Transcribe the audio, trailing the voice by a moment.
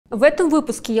В этом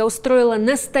выпуске я устроила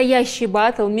настоящий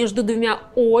баттл между двумя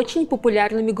очень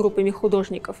популярными группами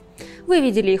художников. Вы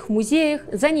видели их в музеях,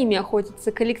 за ними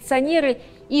охотятся коллекционеры,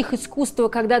 их искусство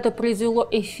когда-то произвело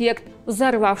эффект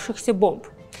взорвавшихся бомб.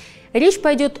 Речь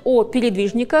пойдет о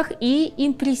передвижниках и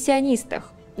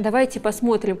импрессионистах. Давайте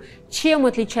посмотрим, чем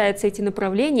отличаются эти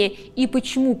направления и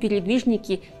почему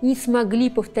передвижники не смогли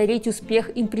повторить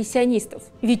успех импрессионистов.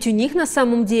 Ведь у них на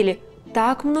самом деле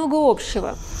так много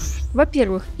общего.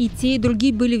 Во-первых, и те, и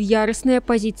другие были в яростной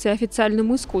оппозиции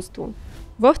официальному искусству.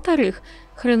 Во-вторых,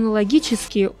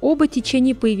 хронологически оба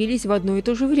течения появились в одно и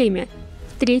то же время.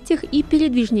 В-третьих, и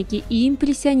передвижники, и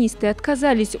импрессионисты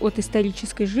отказались от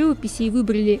исторической живописи и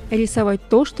выбрали рисовать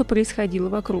то, что происходило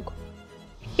вокруг.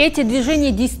 Эти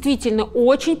движения действительно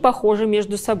очень похожи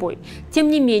между собой. Тем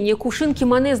не менее, кувшинки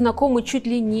Мане знакомы чуть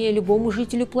ли не любому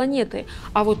жителю планеты,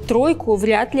 а вот тройку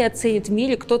вряд ли оценит в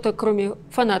мире кто-то, кроме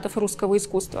фанатов русского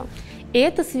искусства. И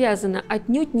это связано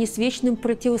отнюдь не с вечным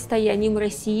противостоянием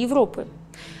России и Европы.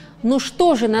 Но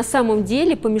что же на самом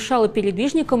деле помешало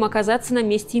передвижникам оказаться на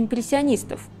месте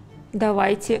импрессионистов?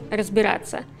 Давайте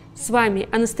разбираться. С вами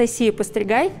Анастасия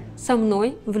Постригай, со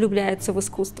мной влюбляются в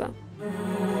искусство.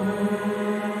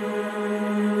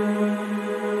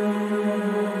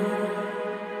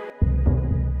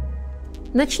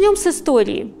 Начнем с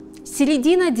истории.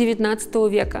 Середина XIX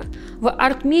века. В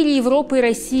арт-мире Европы и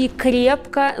России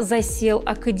крепко засел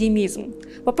академизм.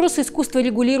 Вопросы искусства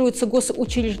регулируются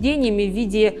госучреждениями в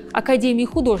виде Академии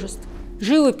художеств.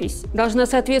 Живопись должна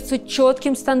соответствовать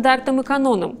четким стандартам и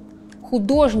канонам.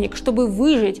 Художник, чтобы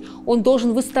выжить, он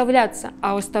должен выставляться,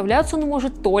 а выставляться он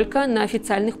может только на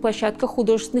официальных площадках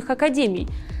художественных академий,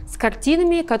 с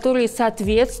картинами, которые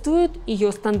соответствуют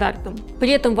ее стандартам. При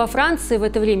этом во Франции в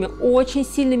это время очень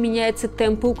сильно меняется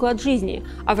темп и уклад жизни,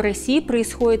 а в России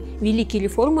происходят великие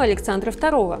реформы Александра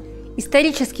II.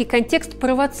 Исторический контекст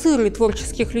провоцирует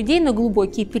творческих людей на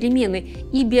глубокие перемены,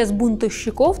 и без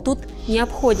бунтовщиков тут не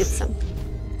обходится.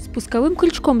 Спусковым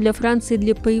крючком для Франции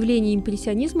для появления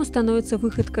импрессионизма становится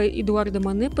выходка Эдуарда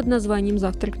Мане под названием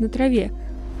 «Завтрак на траве».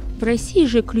 В России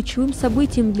же ключевым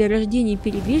событием для рождения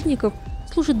передвижников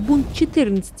служит бунт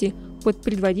 14 под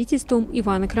предводительством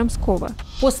Ивана Крамского.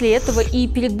 После этого и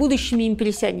перед будущими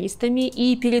импрессионистами,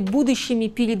 и перед будущими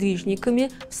передвижниками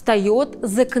встает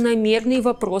закономерный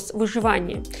вопрос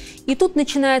выживания. И тут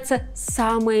начинается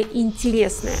самое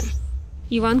интересное.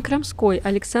 Иван Крамской,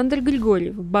 Александр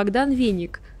Григорьев, Богдан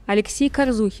Веник, Алексей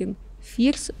Корзухин,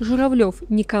 Фирс Журавлев,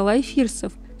 Николай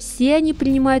Фирсов – все они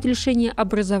принимают решение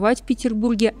образовать в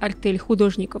Петербурге артель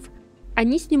художников.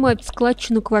 Они снимают в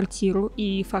складчину квартиру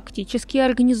и фактически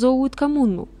организовывают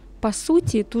коммуну. По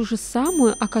сути, ту же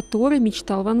самую, о которой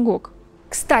мечтал Ван Гог.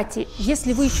 Кстати,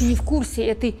 если вы еще не в курсе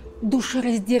этой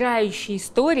душераздирающей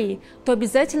истории, то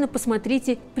обязательно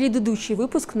посмотрите предыдущий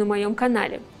выпуск на моем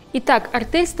канале. Итак,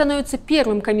 артель становится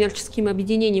первым коммерческим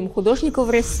объединением художников в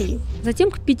России. Затем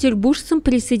к петербуржцам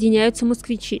присоединяются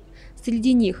москвичи.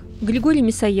 Среди них Григорий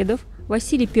Мясоедов,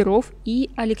 Василий Перов и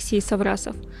Алексей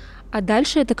Саврасов. А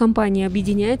дальше эта компания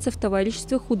объединяется в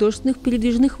товариществе художественных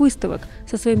передвижных выставок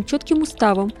со своим четким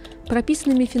уставом,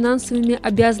 прописанными финансовыми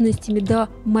обязанностями до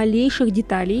малейших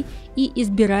деталей и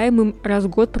избираемым раз в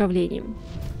год правлением.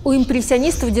 У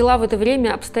импрессионистов дела в это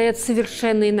время обстоят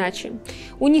совершенно иначе.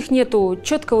 У них нету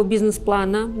четкого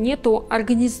бизнес-плана, нету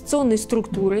организационной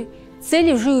структуры.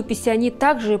 Цели в живописи они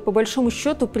также, по большому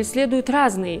счету, преследуют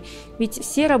разные, ведь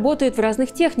все работают в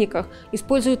разных техниках,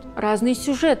 используют разные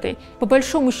сюжеты. По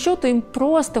большому счету им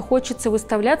просто хочется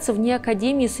выставляться вне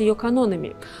академии с ее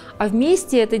канонами, а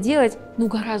вместе это делать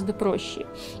гораздо проще.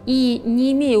 И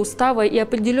не имея устава и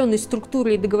определенной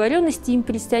структуры и договоренности,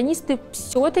 импрессионисты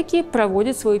все-таки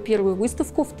проводят свою первую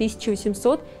выставку в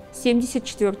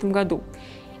 1874 году.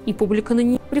 И публика на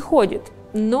нее приходит,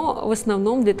 но в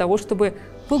основном для того, чтобы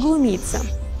поглумиться.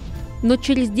 Но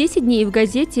через 10 дней в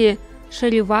газете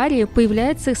 «Шедевре»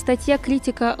 появляется статья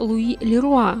критика Луи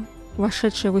Леруа,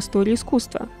 вошедшая в историю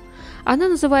искусства. Она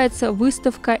называется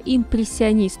 «Выставка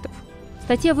импрессионистов».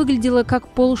 Статья выглядела как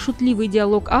полушутливый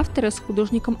диалог автора с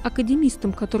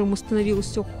художником-академистом, которому становилось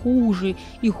все хуже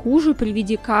и хуже при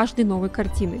виде каждой новой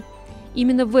картины.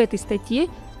 Именно в этой статье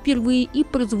впервые и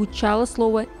прозвучало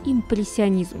слово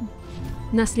 «импрессионизм».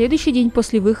 На следующий день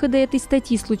после выхода этой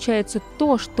статьи случается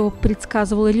то, что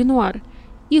предсказывал Ренуар.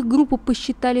 Их группу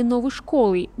посчитали новой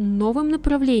школой, новым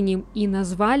направлением и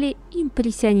назвали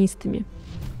импрессионистами.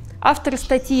 Автор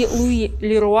статьи Луи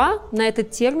Леруа на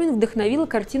этот термин вдохновила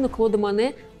картину Клода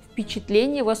Моне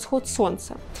 «Впечатление. Восход,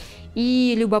 солнца».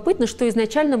 И любопытно, что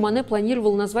изначально Моне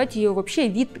планировал назвать ее вообще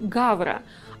вид гавра,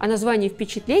 а название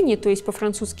 «Впечатление», то есть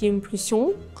по-французски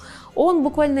 «импрессион», Он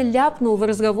буквально ляпнул в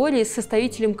разговоре с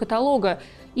составителем каталога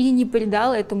и не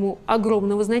придал этому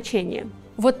огромного значения.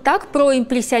 Вот так про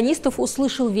импрессионистов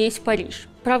услышал весь Париж.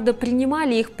 Правда,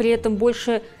 принимали их при этом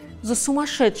больше за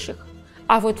сумасшедших.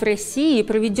 А вот в России,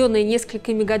 проведенная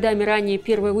несколькими годами ранее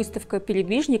первая выставка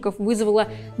передвижников, вызвала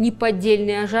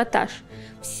неподдельный ажиотаж.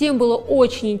 Всем было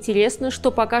очень интересно,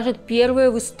 что покажет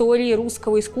первое в истории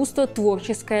русского искусства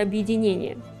творческое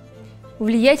объединение.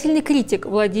 Влиятельный критик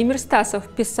Владимир Стасов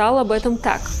писал об этом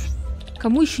так.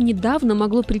 Кому еще недавно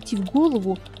могло прийти в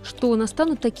голову, что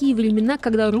настанут такие времена,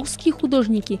 когда русские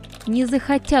художники не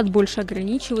захотят больше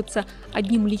ограничиваться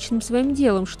одним личным своим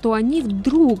делом, что они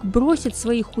вдруг бросят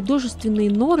свои художественные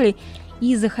норы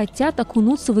и захотят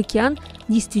окунуться в океан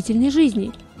действительной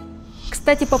жизни.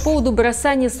 Кстати, по поводу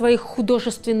бросания своих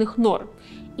художественных нор.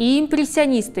 И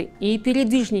импрессионисты, и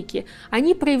передвижники,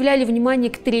 они проявляли внимание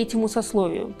к третьему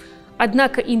сословию.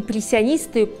 Однако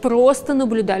импрессионисты просто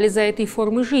наблюдали за этой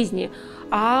формой жизни,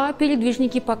 а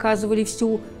передвижники показывали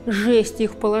всю жесть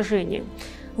их положения.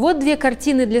 Вот две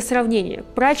картины для сравнения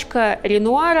 – «Прачка»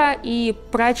 Ренуара и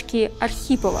 «Прачки»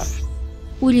 Архипова.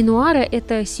 У Ренуара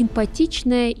это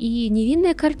симпатичная и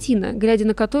невинная картина, глядя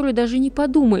на которую даже не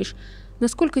подумаешь,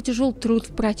 насколько тяжел труд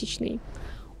в прачечной.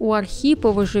 У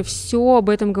Архипова же все об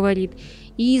этом говорит.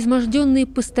 И изможденные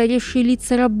постаревшие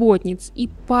лица работниц, и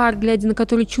пар, глядя на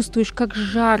который чувствуешь, как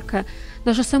жарко.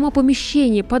 Даже само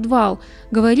помещение, подвал,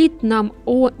 говорит нам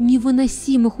о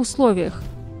невыносимых условиях.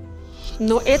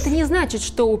 Но это не значит,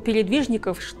 что у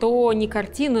передвижников, что не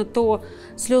картина, то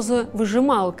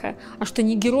слезовыжималка, а что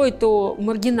не герой, то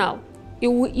маргинал. И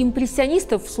у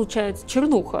импрессионистов случается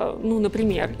чернуха. Ну,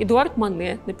 например, Эдуард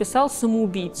Моне написал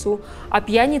 «Самоубийцу», а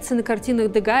пьяницы на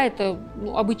картинах Дега – это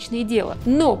обычное дело.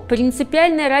 Но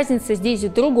принципиальная разница здесь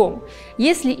в другом.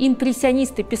 Если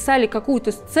импрессионисты писали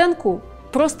какую-то сценку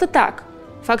просто так,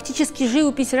 фактически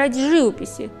живопись ради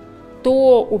живописи,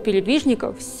 то у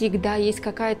передвижников всегда есть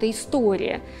какая-то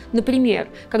история. Например,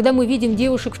 когда мы видим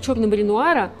девушек в черном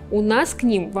Ренуара, у нас к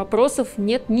ним вопросов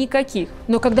нет никаких.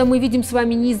 Но когда мы видим с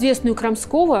вами неизвестную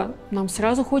Крамского, нам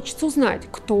сразу хочется узнать,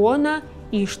 кто она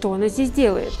и что она здесь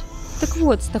делает. Так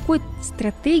вот, с такой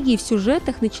стратегией в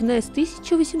сюжетах, начиная с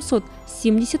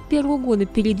 1871 года,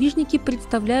 передвижники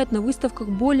представляют на выставках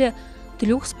более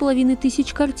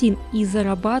 3500 картин и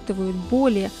зарабатывают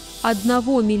более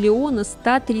 1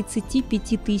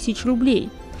 135 000 рублей.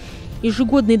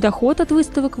 Ежегодный доход от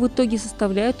выставок в итоге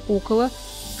составляет около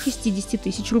 60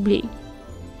 000 рублей.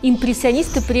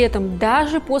 Импрессионисты при этом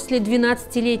даже после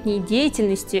 12-летней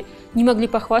деятельности не могли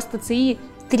похвастаться и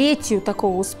третью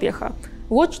такого успеха.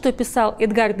 Вот что писал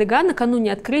Эдгар Дега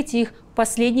накануне открытия их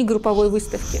последней групповой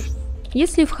выставки.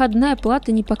 Если входная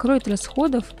плата не покроет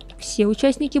расходов, все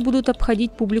участники будут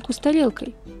обходить публику с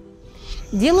тарелкой.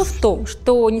 Дело в том,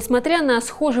 что, несмотря на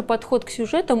схожий подход к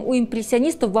сюжетам, у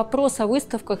импрессионистов вопрос о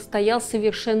выставках стоял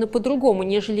совершенно по-другому,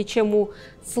 нежели чем у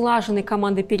слаженной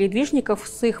команды передвижников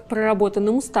с их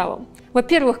проработанным уставом.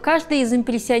 Во-первых, каждый из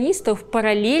импрессионистов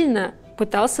параллельно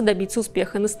пытался добиться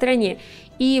успеха на стороне.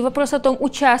 И вопрос о том,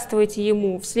 участвовать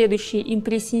ему в следующей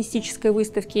импрессионистической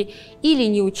выставке или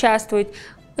не участвовать,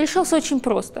 решался очень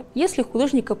просто. Если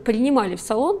художника принимали в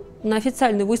салон на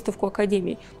официальную выставку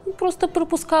Академии, он просто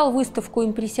пропускал выставку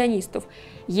импрессионистов.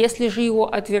 Если же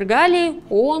его отвергали,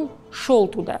 он шел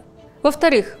туда.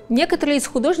 Во-вторых, некоторые из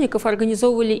художников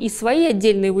организовывали и свои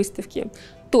отдельные выставки.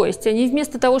 То есть они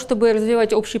вместо того, чтобы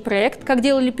развивать общий проект, как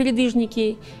делали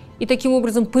передвижники, и таким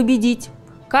образом победить,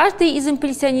 каждый из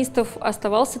импрессионистов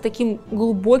оставался таким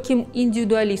глубоким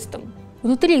индивидуалистом.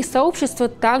 Внутри их сообщества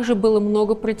также было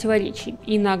много противоречий,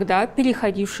 иногда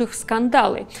переходивших в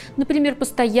скандалы. Например,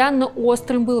 постоянно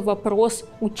острым был вопрос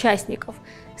участников.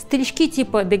 Старички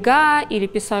типа Дега или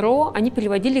Писаро, они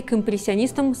приводили к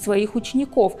импрессионистам своих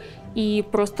учеников и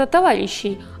просто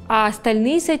товарищей, а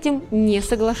остальные с этим не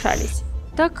соглашались.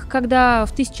 Так, когда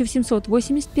в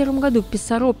 1881 году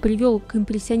Писаро привел к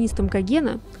импрессионистам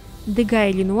Гогена, Дега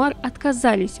и Ренуар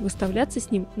отказались выставляться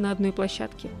с ним на одной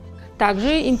площадке.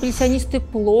 Также импрессионисты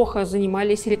плохо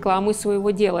занимались рекламой своего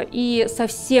дела и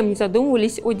совсем не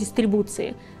задумывались о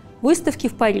дистрибуции. Выставки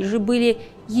в Париже были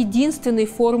единственной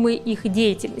формой их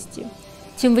деятельности.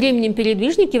 Тем временем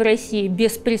передвижники в России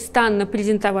беспрестанно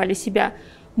презентовали себя.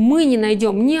 Мы не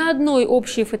найдем ни одной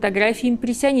общей фотографии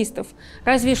импрессионистов,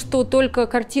 разве что только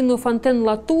картину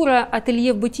Фонтен-Латура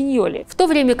 «Ателье в Ботиньоле», в то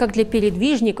время как для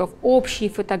передвижников общие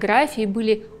фотографии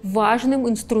были важным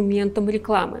инструментом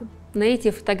рекламы. На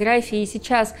эти фотографии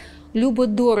сейчас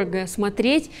любо-дорого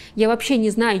смотреть. Я вообще не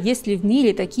знаю, есть ли в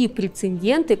мире такие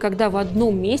прецеденты, когда в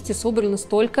одном месте собрано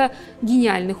столько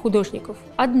гениальных художников.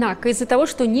 Однако из-за того,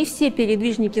 что не все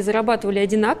передвижники зарабатывали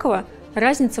одинаково,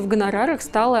 разница в гонорарах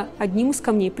стала одним из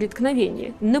камней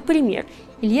преткновения. Например,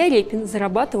 Илья Репин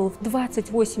зарабатывал в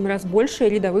 28 раз больше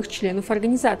рядовых членов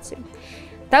организации.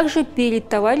 Также перед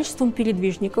товариществом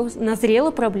передвижников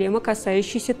назрела проблема,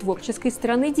 касающаяся творческой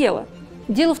стороны дела.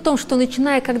 Дело в том, что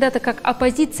начиная когда-то как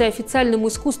оппозиция официальному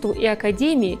искусству и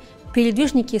академии,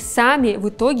 передвижники сами в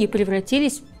итоге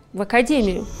превратились в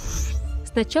академию.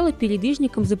 Сначала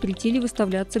передвижникам запретили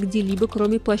выставляться где-либо,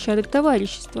 кроме площадок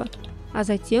товарищества, а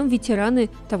затем ветераны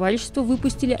товарищества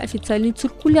выпустили официальный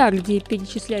циркуляр, где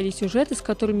перечисляли сюжеты, с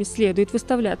которыми следует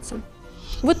выставляться.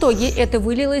 В итоге это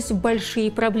вылилось в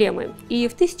большие проблемы, и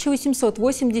в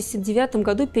 1889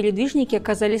 году передвижники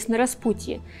оказались на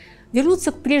распутье.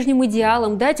 Вернуться к прежним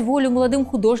идеалам, дать волю молодым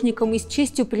художникам и с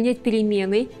честью принять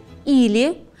перемены,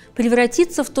 или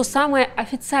превратиться в то самое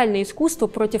официальное искусство,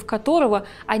 против которого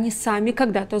они сами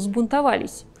когда-то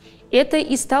взбунтовались. Это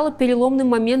и стало переломным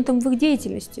моментом в их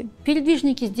деятельности.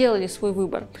 Передвижники сделали свой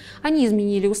выбор. Они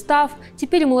изменили устав,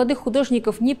 теперь молодых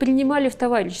художников не принимали в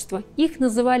товарищество, их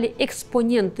называли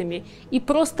экспонентами и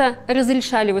просто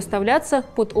разрешали выставляться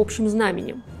под общим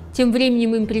знаменем. Тем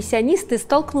временем импрессионисты,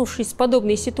 столкнувшись с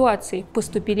подобной ситуацией,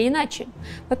 поступили иначе.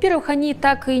 Во-первых, они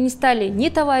так и не стали ни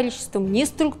товариществом, ни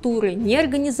структурой, ни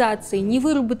организацией, не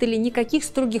выработали никаких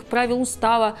строгих правил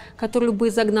устава, который бы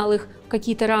загнал их в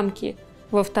какие-то рамки.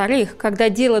 Во-вторых, когда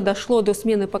дело дошло до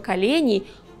смены поколений,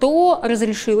 то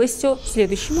разрешилось все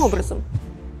следующим образом.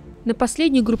 На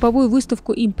последнюю групповую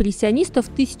выставку импрессионистов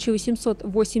в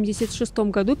 1886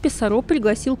 году Писаро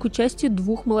пригласил к участию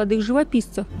двух молодых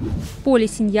живописцев – Поля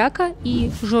Синьяка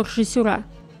и Жоржа Сюра.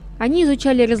 Они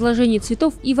изучали разложение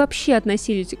цветов и вообще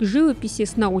относились к живописи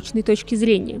с научной точки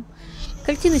зрения.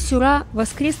 Картина Сюра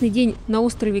 «Воскресный день на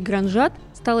острове Гранжат»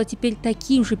 стала теперь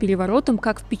таким же переворотом,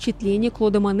 как «Впечатление»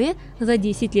 Клода Мане за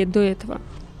 10 лет до этого.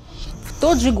 В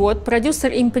тот же год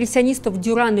продюсер импрессионистов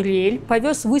Дюран-Рюэль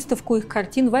повез выставку их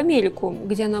картин в Америку,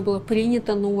 где она была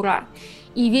принята на ура,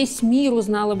 и весь мир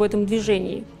узнал об этом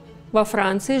движении. Во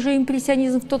Франции же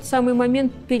импрессионизм в тот самый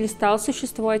момент перестал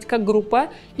существовать как группа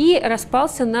и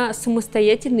распался на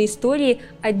самостоятельные истории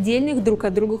отдельных друг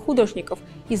от друга художников,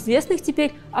 известных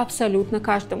теперь абсолютно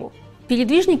каждому.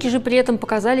 Передвижники же при этом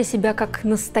показали себя как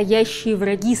настоящие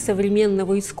враги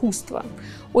современного искусства.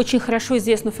 Очень хорошо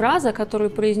известна фраза, которую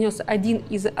произнес один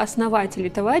из основателей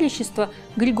товарищества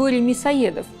Григорий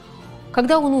Мясоедов.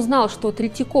 Когда он узнал, что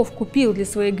Третьяков купил для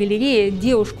своей галереи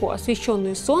девушку,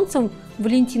 освещенную солнцем,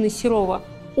 Валентина Серова,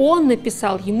 он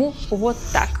написал ему вот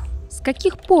так. «С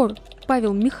каких пор,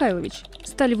 Павел Михайлович,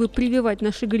 стали вы прививать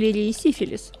нашей галерее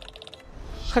сифилис?»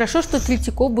 Хорошо, что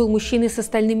Третьяков был мужчиной с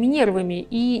остальными нервами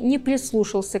и не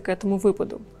прислушался к этому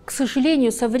выпаду. К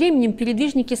сожалению, со временем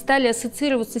передвижники стали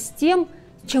ассоциироваться с тем,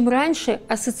 чем раньше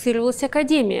ассоциировалась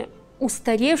академия –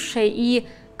 устаревшее и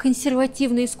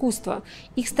консервативное искусство.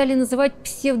 Их стали называть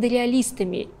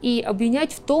псевдореалистами и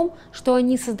обвинять в том, что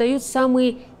они создают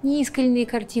самые неискренние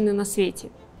картины на свете.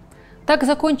 Так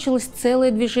закончилось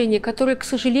целое движение, которое, к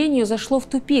сожалению, зашло в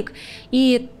тупик,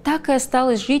 и так и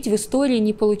осталось жить в истории,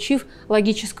 не получив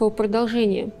логического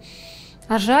продолжения.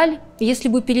 А жаль, если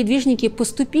бы передвижники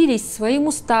поступились своим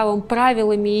уставом,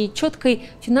 правилами и четкой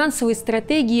финансовой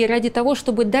стратегией ради того,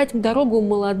 чтобы дать дорогу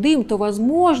молодым, то,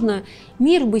 возможно,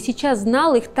 мир бы сейчас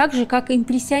знал их так же, как и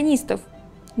импрессионистов.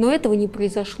 Но этого не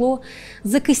произошло.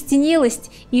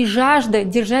 Закостенелость и жажда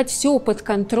держать все под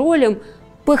контролем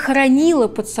похоронила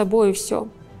под собой все.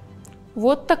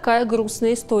 Вот такая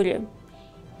грустная история.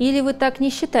 Или вы так не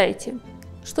считаете?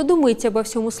 Что думаете обо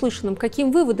всем услышанном?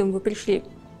 Каким выводом вы пришли?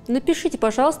 Напишите,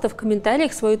 пожалуйста, в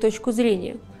комментариях свою точку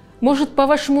зрения. Может, по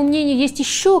вашему мнению, есть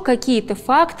еще какие-то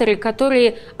факторы,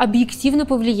 которые объективно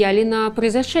повлияли на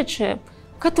произошедшее,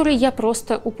 которые я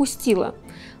просто упустила.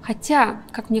 Хотя,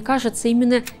 как мне кажется,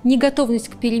 именно неготовность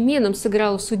к переменам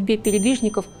сыграла в судьбе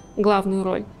передвижников главную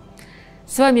роль.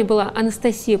 С вами была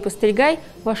Анастасия Постригай,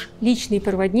 ваш личный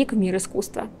проводник в мир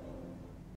искусства.